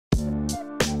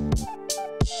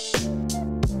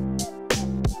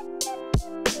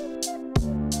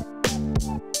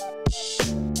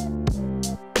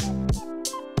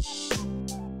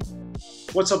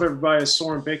What's up, everybody? It's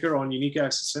Soren Baker on Unique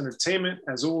Access Entertainment.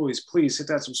 As always, please hit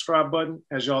that subscribe button.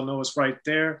 As y'all know, it's right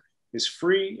there. It's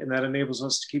free, and that enables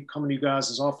us to keep coming to you guys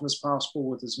as often as possible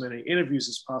with as many interviews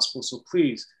as possible. So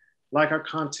please like our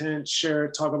content, share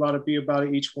it, talk about it, be about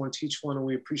it, each one, teach one. And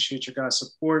we appreciate your guys'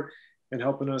 support and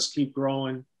helping us keep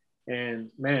growing. And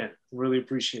man, really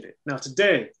appreciate it. Now,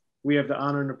 today, we have the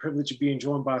honor and the privilege of being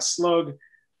joined by Slug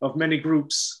of many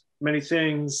groups, many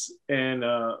things, and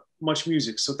much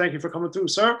music. So thank you for coming through,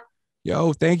 sir.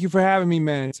 Yo, thank you for having me,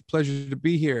 man. It's a pleasure to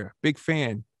be here. Big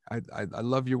fan. I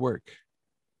love your work.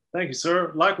 Thank you,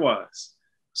 sir. Likewise.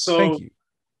 So, thank you.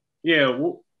 Yeah,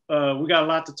 we got a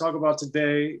lot to talk about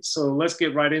today. So let's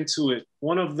get right into it.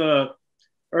 One of the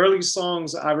early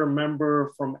songs I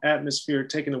remember from Atmosphere,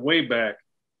 taking it way back,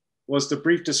 was The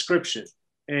Brief Description.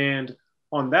 And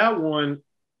on that one,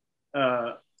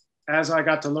 as I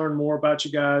got to learn more about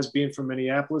you guys being from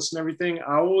Minneapolis and everything,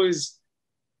 I always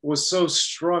was so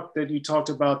struck that you talked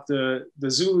about the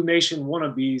Zulu Nation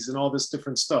wannabes and all this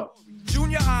different stuff.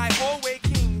 Junior high, hallway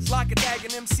kings, lock attacking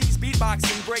MCs,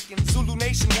 beatboxing, breaking, Zulu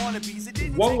Nation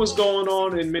wannabes. What was going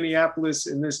on in Minneapolis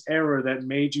in this era that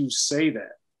made you say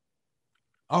that?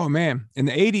 Oh, man. In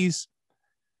the 80s,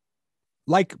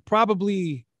 like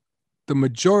probably the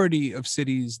majority of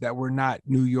cities that were not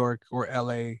New York or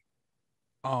LA,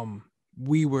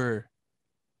 we were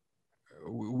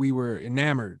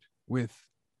enamored with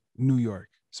New York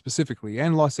specifically,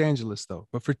 and Los Angeles though,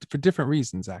 but for different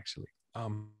reasons actually.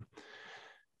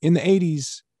 In the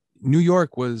 80s, New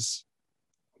York was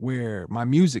where my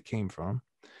music came from,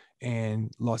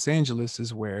 and Los Angeles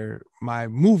is where my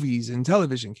movies and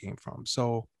television came from.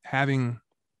 So having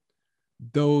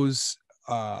those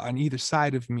on either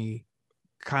side of me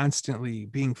constantly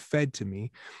being fed to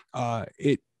me,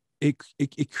 it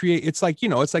create, it's like, you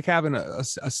know, it's like having a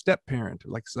step parent,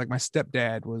 like my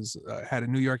stepdad was had a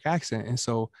New York accent, and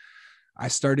so I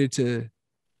started to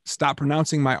stop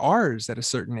pronouncing my R's at a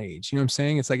certain age. You know what I'm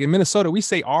saying? It's like in Minnesota we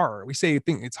say R, we say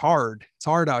it's hard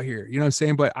out here, you know what I'm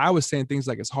saying? But I was saying things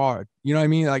like it's hard, you know what I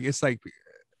mean? Like it's like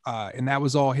and that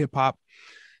was all hip hop.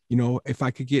 You know, if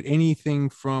I could get anything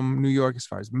from New York as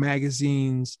far as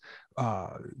magazines,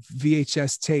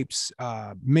 VHS tapes,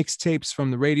 mixtapes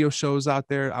from the radio shows out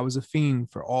there, I was a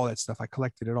fiend for all that stuff. I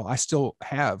collected it all. I still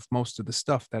have most of the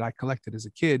stuff that I collected as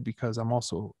a kid because I'm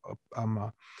also,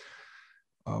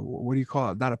 what do you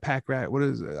call it? Not a pack rat. What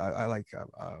is it? I like,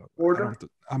 hoarder.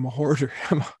 I'm a hoarder.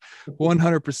 I'm a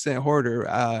 100%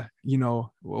 hoarder. You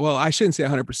know, well, I shouldn't say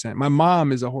 100%. My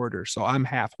mom is a hoarder, so I'm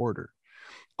half hoarder.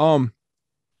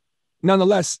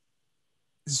 Nonetheless,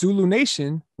 Zulu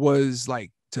Nation was like,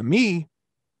 to me,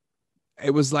 it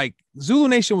was like Zulu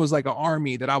Nation was like an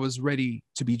army that I was ready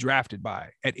to be drafted by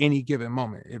at any given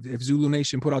moment. If Zulu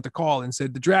Nation put out the call and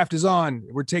said, the draft is on,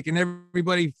 we're taking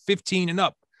everybody 15 and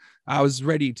up, I was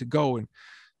ready to go and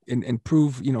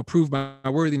prove my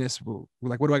worthiness.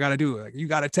 Like, what do I got to do? Like, you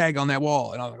got to tag on that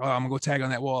wall. And I was like, oh, I'm gonna go tag on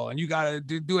that wall. And you got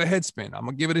to do a head spin. I'm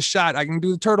gonna give it a shot. I can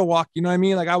do the turtle walk. You know what I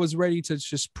mean? Like, I was ready to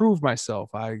just prove myself.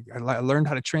 I learned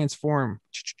how to transform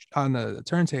on the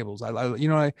turntables.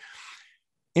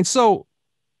 And so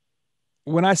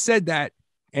when I said that,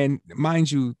 and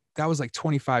mind you, that was like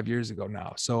 25 years ago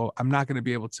now. So I'm not going to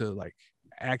be able to like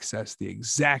access the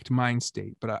exact mind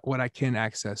state, but what I can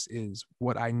access is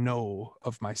what I know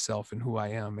of myself and who I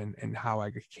am and how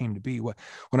I came to be. When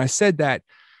I said that,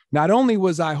 not only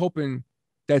was I hoping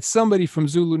that somebody from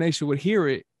Zulu Nation would hear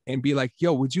it and be like,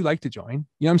 yo, would you like to join?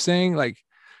 You know what I'm saying? Like,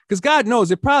 because God knows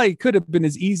it probably could have been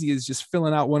as easy as just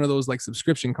filling out one of those like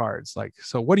subscription cards. Like,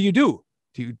 so what do? Do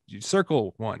you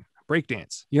circle one,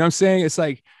 breakdance? You know what I'm saying? It's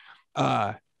like,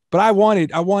 but I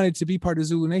wanted to be part of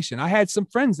Zulu Nation. I had some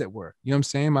friends that were, you know what I'm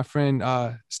saying? My friend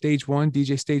Stage One,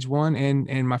 DJ Stage One,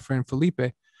 and my friend Felipe,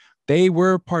 they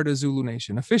were part of Zulu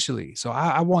Nation officially. So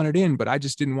I wanted in, but I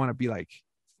just didn't want to be like,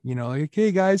 you know, like,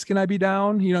 hey guys, can I be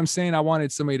down? You know what I'm saying? I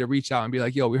wanted somebody to reach out and be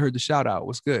like, yo, we heard the shout out.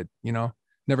 What's good? You know,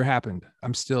 never happened.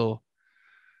 I'm still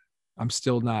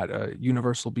not a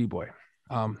universal B-boy.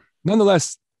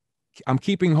 Nonetheless, I'm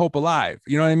keeping hope alive.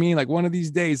 You know what I mean? Like one of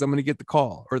these days I'm going to get the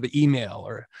call or the email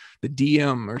or the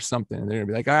DM or something. And they're going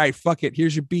to be like, all right, fuck it.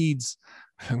 Here's your beads.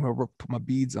 I'm going to put my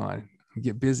beads on and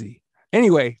get busy.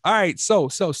 Anyway. All right. So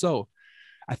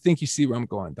I think you see where I'm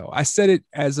going though. I said it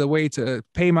as a way to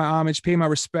pay my homage, pay my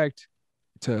respect,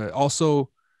 to also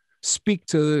speak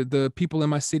to the people in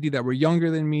my city that were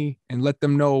younger than me and let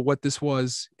them know what this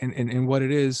was and what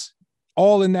it is,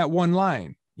 all in that one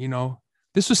line. You know,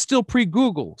 this was still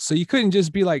pre-Google. So you couldn't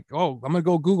just be like, oh, I'm going to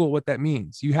go Google what that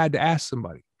means. You had to ask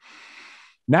somebody.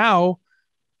 Now,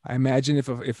 I imagine if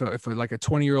like a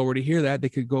 20-year-old were to hear that, they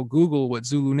could go Google what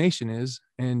Zulu Nation is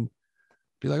and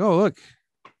Be like, oh, look,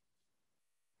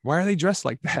 why are they dressed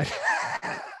like that?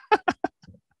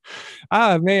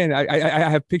 Man, I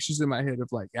have pictures in my head of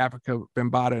like Africa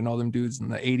Bambaataa and all them dudes in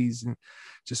the 80s, and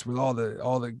just with all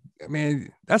the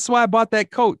man. That's why I bought that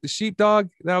coat, the sheepdog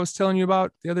that I was telling you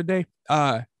about the other day.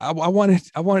 I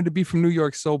wanted to be from New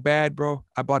York so bad, bro.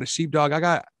 I bought a sheepdog. I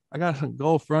got some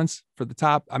gold fronts for the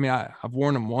top. I mean, I've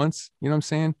worn them once. You know what I'm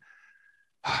saying?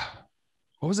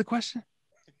 What was the question?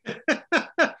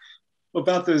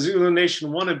 About the Zulu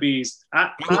Nation wannabes.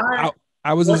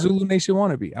 I was a Zulu Nation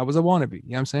wannabe. I was a wannabe. You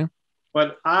know what I'm saying?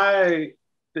 But the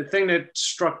thing that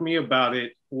struck me about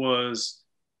it was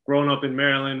growing up in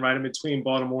Maryland, right in between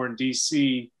Baltimore and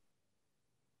D.C.,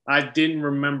 I didn't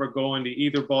remember going to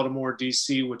either Baltimore or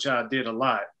D.C., which I did a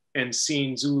lot, and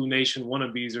seeing Zulu Nation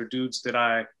wannabes or dudes that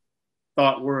I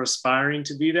thought were aspiring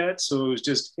to be that. So it was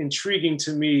just intriguing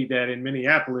to me that in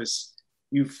Minneapolis,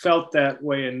 you felt that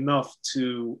way enough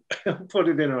to put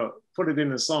it in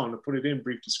a song, to put it in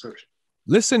brief description.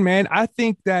 Listen, man, I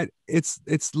think that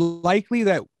it's likely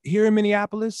that here in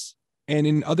Minneapolis and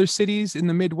in other cities in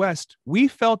the Midwest, we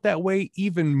felt that way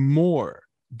even more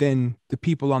than the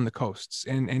people on the coasts.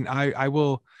 And I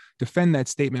will defend that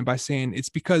statement by saying it's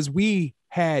because we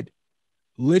had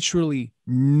literally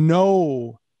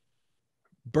no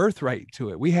birthright to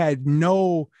it. We had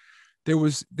no, there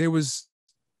was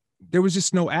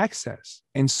just no access.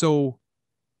 And so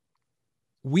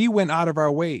we went out of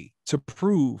our way to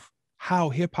prove how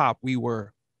hip hop we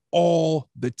were all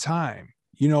the time.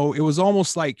 You know, it was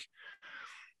almost like,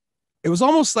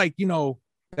 you know,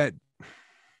 that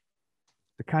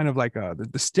the kind of like the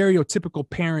stereotypical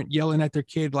parent yelling at their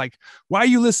kid, like, why are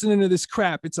you listening to this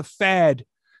crap? It's a fad.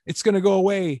 It's going to go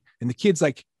away. And the kid's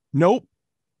like, nope,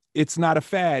 it's not a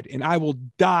fad. And I will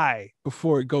die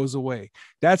before it goes away.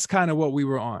 That's kind of what we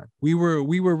were on. We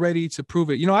were ready to prove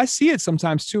it. You know, I see it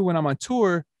sometimes too, when I'm on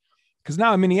tour, because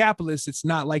now in Minneapolis, it's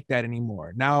not like that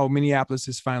anymore. Now Minneapolis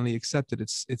has finally accepted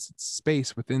its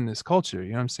space within this culture.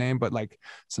 You know what I'm saying? But like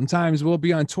sometimes we'll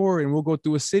be on tour and we'll go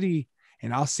through a city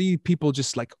and I'll see people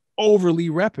just like overly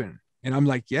repping. And I'm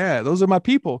like, yeah, those are my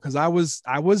people. Cause I was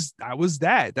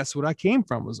that. That's what I came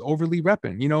from, was overly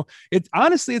repping. You know, it's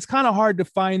honestly, it's kind of hard to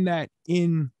find that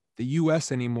in the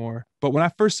US anymore. But when I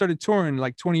first started touring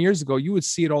like 20 years ago, you would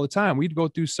see it all the time. We'd go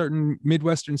through certain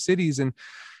Midwestern cities and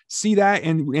see that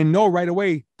and know right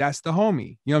away, that's the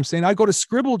homie. You know what I'm saying? I'd go to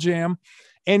Scribble Jam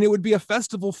and it would be a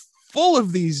festival full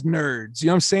of these nerds. You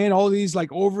know what I'm saying? All these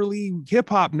like overly hip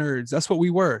hop nerds. That's what we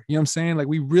were. You know what I'm saying? Like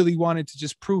we really wanted to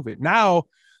just prove it. Now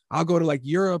I'll go to like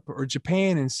Europe or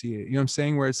Japan and see it. You know what I'm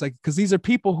saying? Where it's like, because these are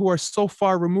people who are so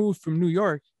far removed from New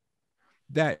York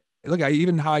that, look,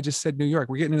 even how I just said New York,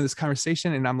 we're getting into this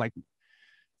conversation and I'm like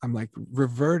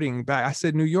reverting back. I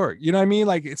said New York, you know what I mean?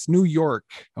 Like it's New York.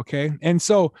 Okay. And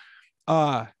so,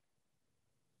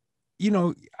 you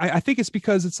know, I think it's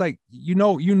because it's like, you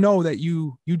know that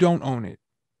you don't own it.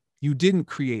 You didn't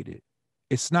create it.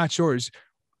 It's not yours.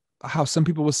 How some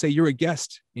people will say you're a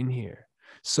guest in here.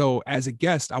 So as a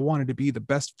guest, I wanted to be the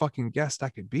best fucking guest I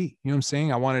could be. You know what I'm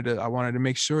saying? I wanted to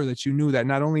make sure that you knew that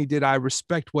not only did I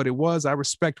respect what it was, I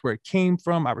respect where it came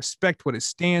from. I respect what it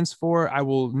stands for. I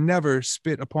will never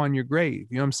spit upon your grave.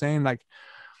 You know what I'm saying? Like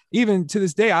even to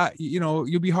this day,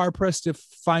 you'll be hard pressed to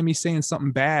find me saying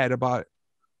something bad about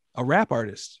a rap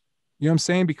artist. You know what I'm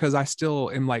saying? Because I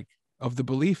still am like of the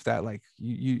belief that like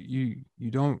you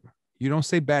don't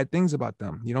say bad things about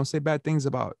them. You don't say bad things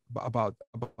about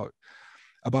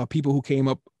people who came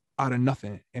up out of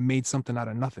nothing and made something out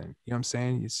of nothing. You know what I'm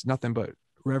saying? It's nothing but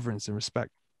reverence and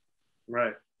respect.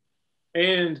 Right.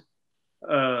 And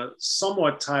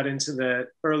somewhat tied into that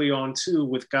early on too,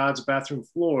 with God's Bathroom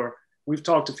Floor, we've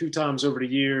talked a few times over the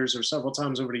years or several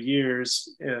times over the years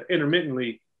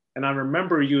intermittently. And I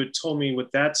remember you had told me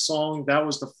with that song, that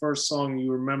was the first song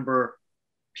you remember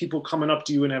people coming up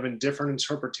to you and having different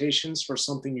interpretations for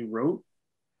something you wrote.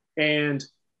 And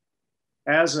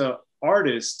as a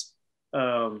artist,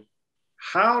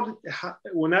 how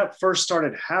when that first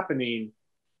started happening,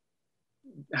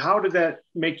 how did that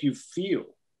make you feel?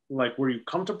 Like, were you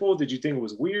comfortable? Did you think it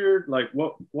was weird? Like,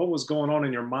 what was going on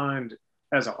in your mind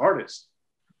as an artist?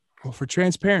 Well, for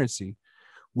transparency,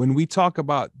 when we talk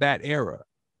about that era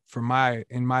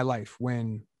in my life,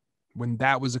 when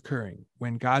that was occurring,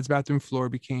 when God's Bathroom Floor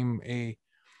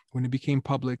when it became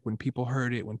public, when people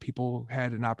heard it, when people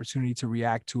had an opportunity to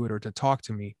react to it or to talk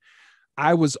to me,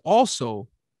 I was also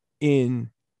in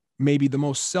maybe the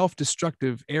most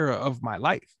self-destructive era of my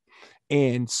life.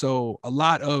 And so a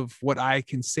lot of what I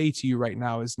can say to you right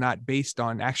now is not based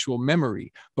on actual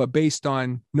memory, but based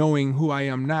on knowing who I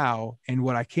am now and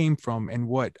what I came from and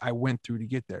what I went through to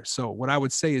get there. So what I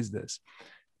would say is this: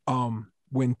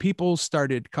 when people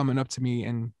started coming up to me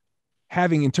and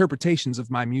having interpretations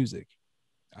of my music,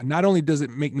 not only does it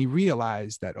make me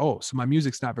realize that, oh, so my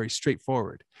music's not very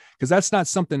straightforward, because that's not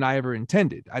something I ever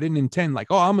intended. I didn't intend like,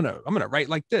 oh, I'm gonna write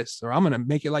like this, or I'm gonna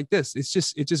make it like this.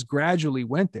 It just gradually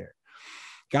went there.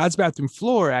 God's Bathroom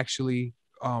Floor actually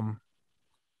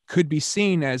could be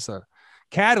seen as a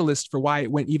catalyst for why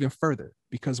it went even further,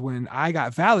 because when I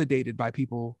got validated by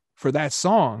people for that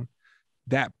song,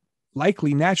 that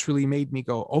likely naturally made me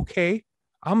go, okay,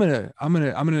 I'm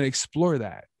gonna explore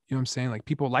that. You know what I'm saying? Like,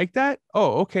 people like that.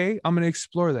 Oh, okay. I'm going to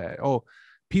explore that. Oh,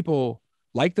 people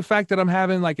like the fact that I'm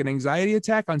having like an anxiety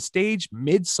attack on stage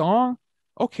mid song.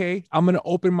 Okay. I'm going to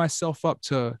open myself up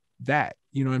to that.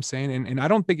 You know what I'm saying? And I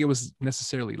don't think it was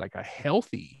necessarily like a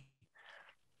healthy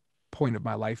point of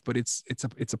my life, but it's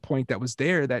a point that was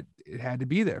there, that it had to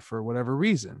be there for whatever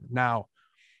reason. Now,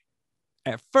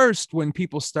 at first, when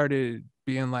people started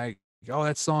being like, oh,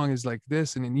 that song is like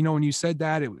this, and then, you know, when you said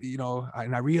that,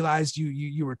 and I realized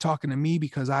you were talking to me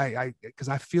because I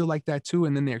feel like that too,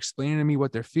 and then they're explaining to me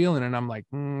what they're feeling, and I'm like,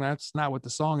 that's not what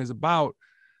the song is about,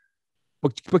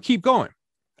 but keep going.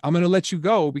 I'm gonna let you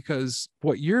go, because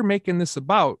what you're making this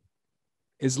about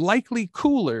is likely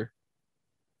cooler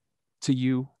to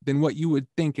you than what you would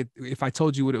think if I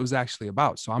told you what it was actually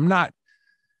about. So I'm not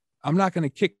gonna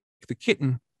kick the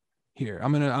kitten here.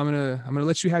 I'm gonna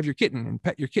let you have your kitten and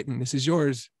pet your kitten. This is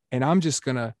yours, and I'm just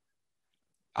gonna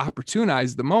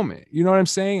opportunize the moment. You know what I'm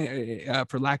saying?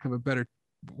 For lack of a better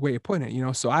way of putting it, you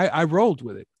know. So I rolled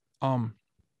with it.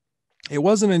 It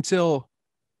wasn't until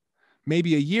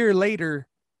maybe a year later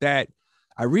that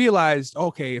I realized,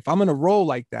 okay, if I'm gonna roll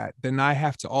like that, then I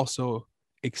have to also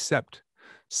accept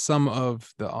some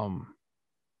of the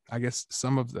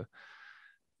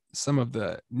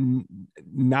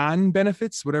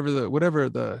non-benefits, whatever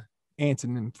the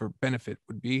antonym for benefit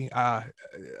would be,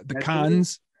 the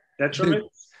cons, detriments,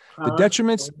 the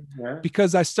detriments,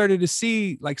 because I started to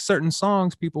see like certain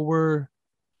songs people were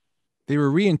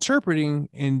reinterpreting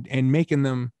and making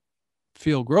them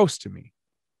feel gross to me.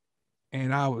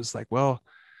 And I was like, well,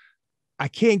 I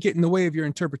can't get in the way of your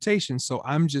interpretation, so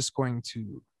I'm just going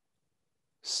to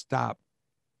stop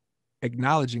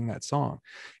acknowledging that song.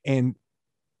 And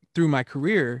through my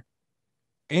career,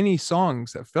 any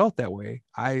songs that felt that way,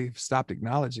 I stopped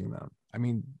acknowledging them. I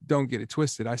mean, don't get it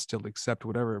twisted. I still accept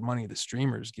whatever money the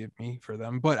streamers give me for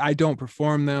them, but I don't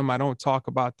perform them. I don't talk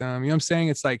about them. You know what I'm saying?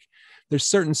 It's like, there's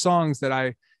certain songs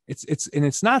that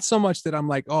it's not so much that I'm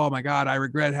like, oh my God, I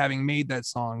regret having made that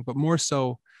song, but more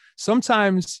so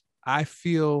sometimes I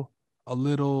feel a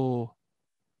little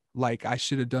like I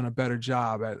should have done a better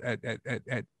job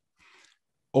at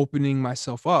opening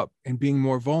myself up and being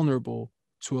more vulnerable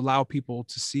to allow people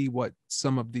to see what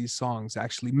some of these songs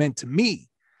actually meant to me,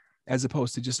 as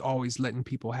opposed to just always letting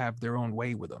people have their own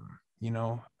way with them, you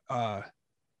know? And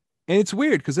it's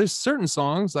weird because there's certain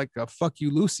songs like Fuck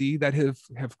You, Lucy, that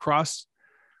have crossed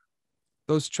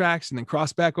those tracks and then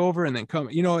crossed back over and then come,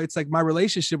 you know, it's like my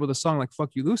relationship with a song like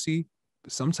Fuck You, Lucy.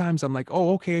 Sometimes I'm like,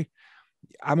 oh, okay,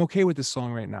 I'm okay with this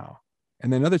song right now.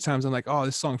 And then other times I'm like, oh,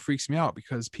 this song freaks me out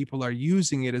because people are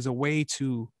using it as a way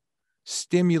to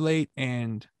stimulate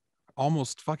and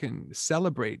almost fucking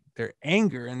celebrate their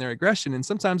anger and their aggression. And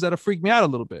sometimes that'll freak me out a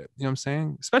little bit. You know what I'm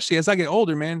saying? Especially as I get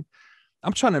older, man,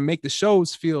 I'm trying to make the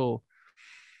shows feel,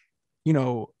 you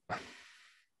know,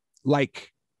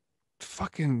 like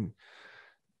fucking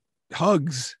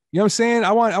hugs. You know what I'm saying?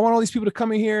 I want all these people to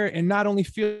come in here and not only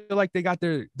feel like they got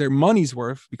their money's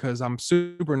worth, because I'm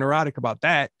super neurotic about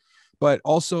that, but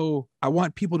also I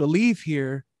want people to leave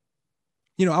here.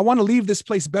 You know, I want to leave this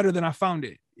place better than I found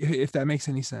it, if that makes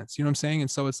any sense. You know what I'm saying? And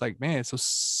so it's like, man, so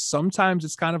sometimes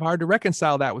it's kind of hard to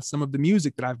reconcile that with some of the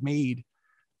music that I've made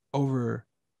over,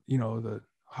 you know, the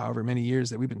however many years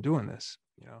that we've been doing this,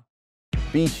 you know.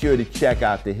 Be sure to check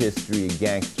out the History of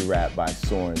Gangster Rap by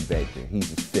Soren Baker.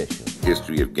 He's official.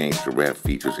 History of Gangster Rap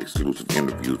features exclusive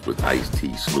interviews with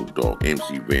Ice-T, Snoop Dogg,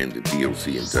 MC Ren, the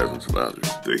D.O.C, and dozens of others.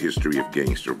 The History of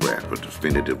Gangster Rap, a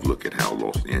definitive look at how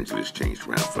Los Angeles changed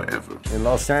rap forever. In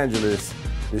Los Angeles,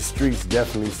 the streets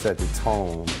definitely set the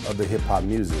tone of the hip-hop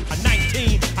music. At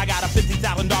 19, I got a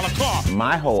 $50,000 car.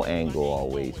 My whole angle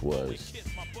always was,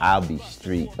 I'll be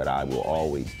street, but I will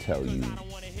always tell you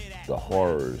the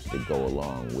horrors that go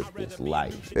along with this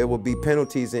life. There will be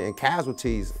penalties and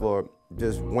casualties for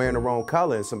just wearing the wrong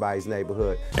color in somebody's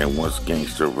neighborhood. And once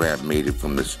gangster rap made it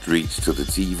from the streets to the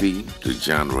TV, the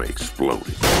genre exploded.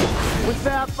 With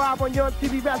Fab 5 on Yo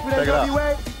MTV back with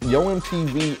NWA. Yo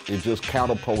MTV, it just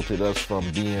catapulted us from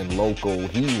being local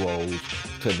heroes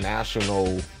to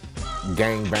national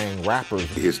gangbang rappers.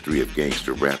 The history of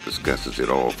gangster rap discusses it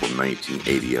all from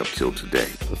 1980 up till today.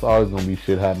 It's always gonna be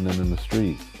shit happening in the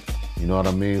streets. You know what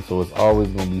I mean? So it's always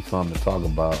gonna be something to talk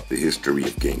about. The history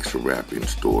of gangster rap in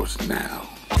stores now.